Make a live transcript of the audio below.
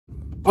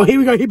Oh, here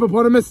we go,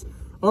 hippopotamus.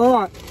 All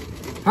right.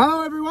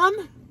 Hello,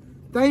 everyone.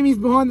 Damie's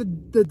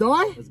behind the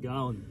die. Let's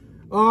go.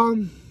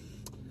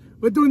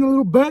 We're doing a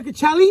little burger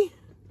challenge.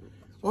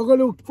 I've got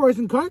a little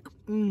frozen Coke.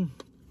 I've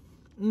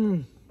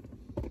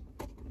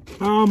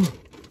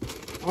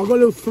got a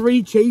little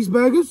 3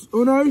 cheeseburgers,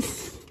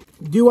 unos,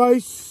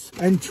 duos,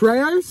 and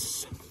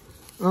trios.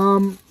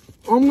 I'm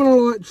gonna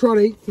like try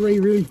to eat 3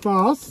 really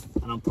fast.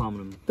 And I'm timing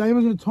them.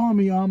 Damon's gonna time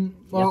me. You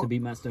have to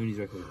beat Matt Stoney's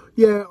record.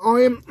 Yeah,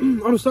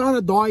 I'm starting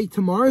to diet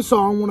tomorrow, so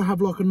I want to have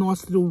like a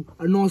nice little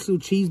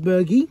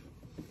cheeseburger.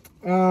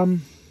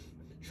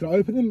 Should I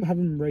open them? Have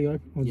them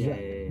reopen? Or Yeah.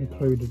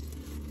 included?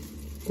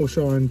 Or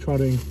should I try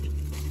to?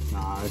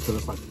 Nah, it's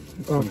like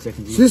 20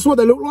 seconds. So this is what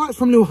they look like. It's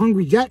from Little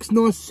Hungry Jack's.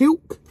 Nice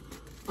silk.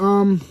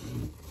 I'll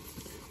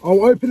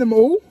open them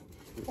all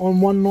on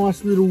one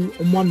nice little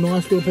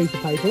piece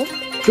of paper.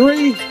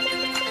 3,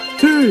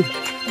 2,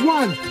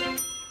 1.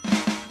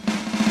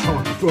 Come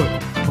on, destroy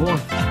it. Come on.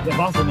 Get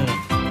faster, man.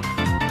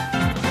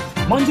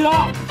 Munch it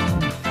up!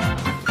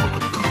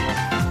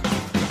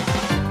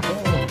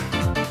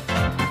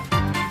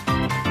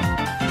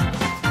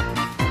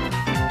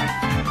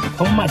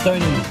 Come on, Matt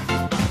Stoney.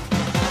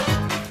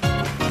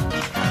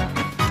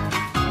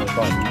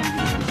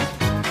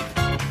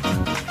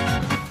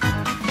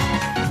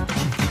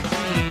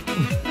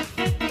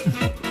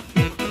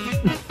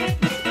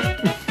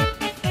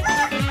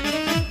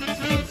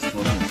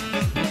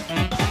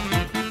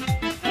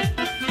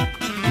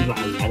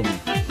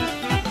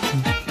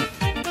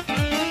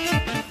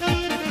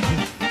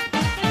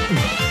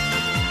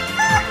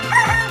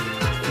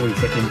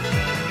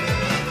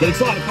 Get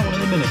excited, come on,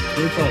 in a minute.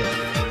 Get excited.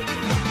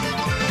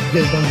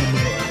 Get it done in a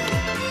minute.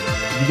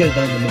 You get it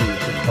done in a minute.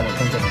 Come on,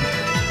 10 seconds.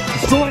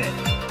 Destroy it!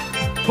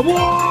 Come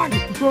on!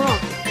 Destroy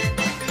it!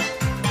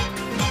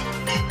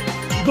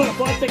 You got it,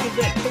 5 seconds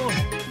left. Come on.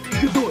 You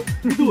can do it.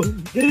 You can do it.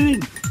 Get it in.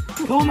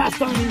 Come on, Matt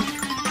Stoney. You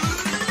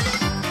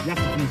have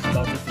to finish it,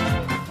 guys.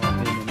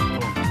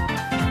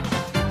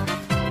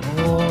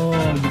 Oh,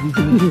 you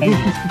can do it.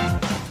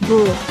 Do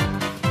it.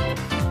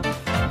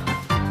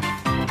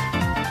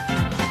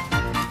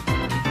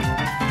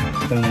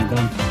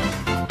 Done.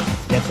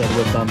 Yes, sir,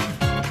 we're done.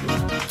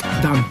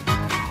 Done.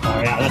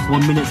 Alright, that's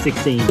 1 minute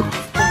 16.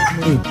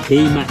 He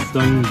Matt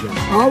Stoney.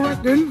 I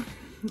reckon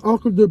I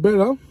could do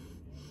better,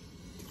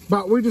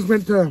 but we just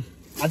went to.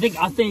 I think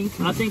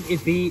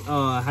if he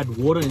had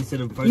water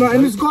instead of frozen. No,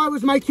 and this guy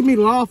was making me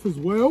laugh as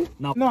well.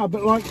 No,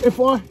 but like this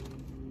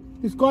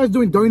guy's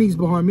doing donies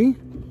behind me,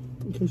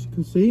 in case you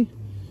can see.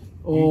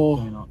 Oh,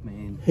 donut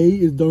man.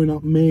 He is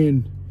donut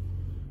man.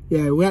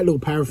 Yeah, we're at little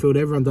Parafield.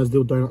 Everyone does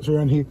little donuts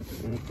around here.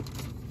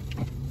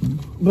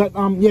 But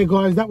yeah,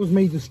 guys, that was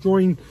me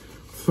destroying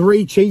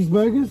 3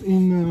 cheeseburgers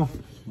in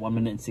 1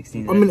 minute and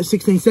 16 seconds. 1 minute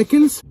 16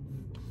 seconds.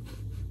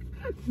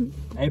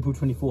 April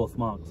 24th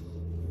marked.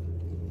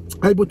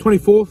 April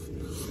 24th.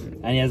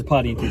 And he has a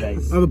party in 2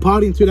 days. I have a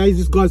party in 2 days.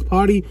 This guy's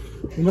party.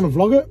 I'm gonna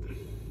vlog it.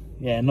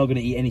 Yeah, I'm not gonna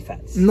eat any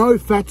fats. No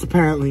fats,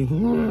 apparently.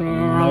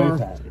 No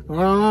fat.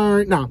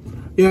 Alright, no.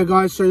 Yeah,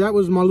 guys. So that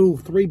was my little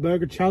 3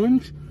 burger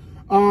challenge.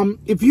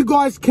 If you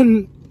guys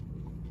can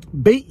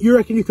you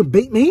reckon you can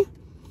beat me?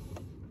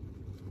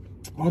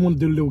 I want to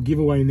do a little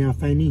giveaway now,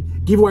 Famey.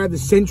 Giveaway of the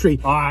century.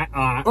 Alright,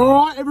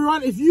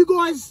 everyone. If you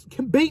guys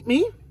can beat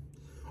me,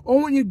 I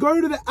want you to go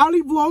to the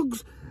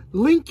alivlogs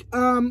link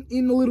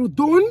in the little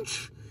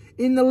dunge,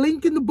 in the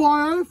link in the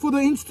bio for the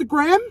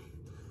Instagram.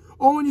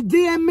 I want you to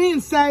DM me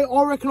and say,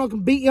 I reckon I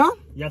can beat you.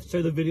 You have to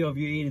show the video of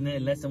you eating it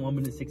in less than 1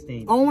 minute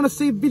 16. I want to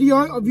see a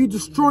video of you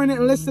destroying it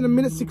in less than 1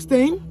 minute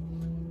 16.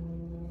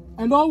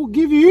 And I will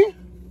give you...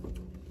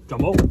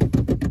 Jumbo.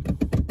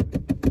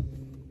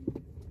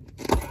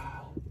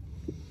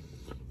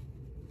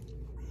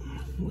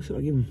 What should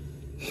I give him?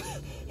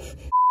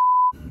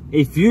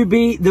 If you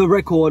beat the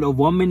record of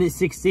 1 minute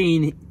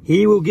 16,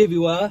 he will give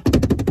you a...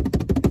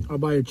 I'll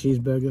buy you a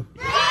cheeseburger.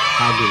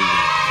 How good is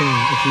it?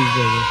 A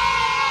cheeseburger.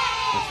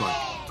 That's like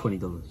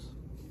 $20.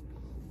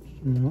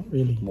 Not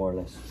really. More or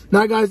less.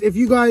 Now, guys, if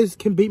you guys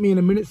can beat me in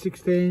 1 minute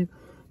 16,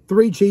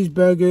 3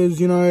 cheeseburgers,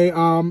 you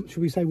know,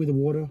 should we say with the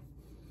water?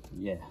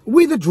 Yeah.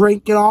 With a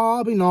drink, you know,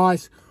 I'll be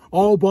nice.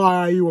 I'll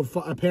buy you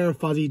a pair of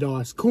fuzzy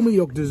dice. Call me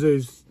York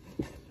Zeus.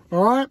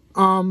 Alright?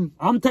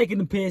 I'm taking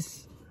the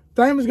piss.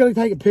 Damon's going to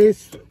take a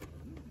piss.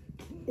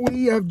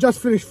 We have just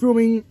finished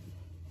filming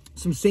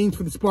some scenes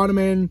for the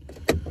Spider-Man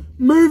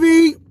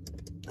movie.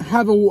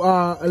 Have a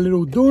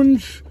little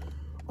dunge.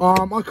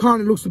 I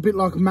kind of looks a bit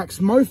like a Max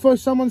Mofo,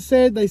 someone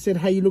said. They said,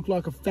 hey, you look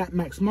like a fat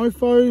Max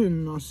Mofo.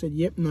 And I said,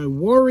 yep, no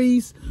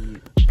worries.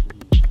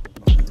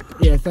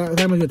 Yeah, Damon's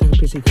going to take a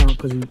piss. He can't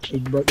because he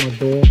broke my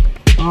door.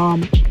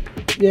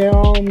 Yeah,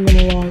 I'm going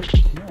to like...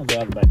 I'll go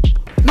out the back.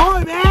 No,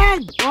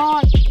 man!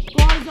 Alright,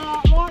 guys,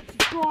 like,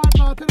 subscribe,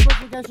 turn the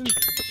notifications,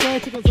 share,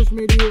 check out social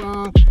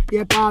media,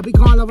 yep, be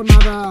kind of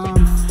another,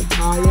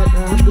 yep,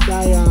 have a good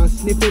day,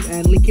 sniff it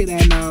and lick it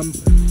and,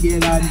 yeah,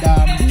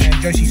 and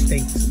Joshi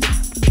stinks.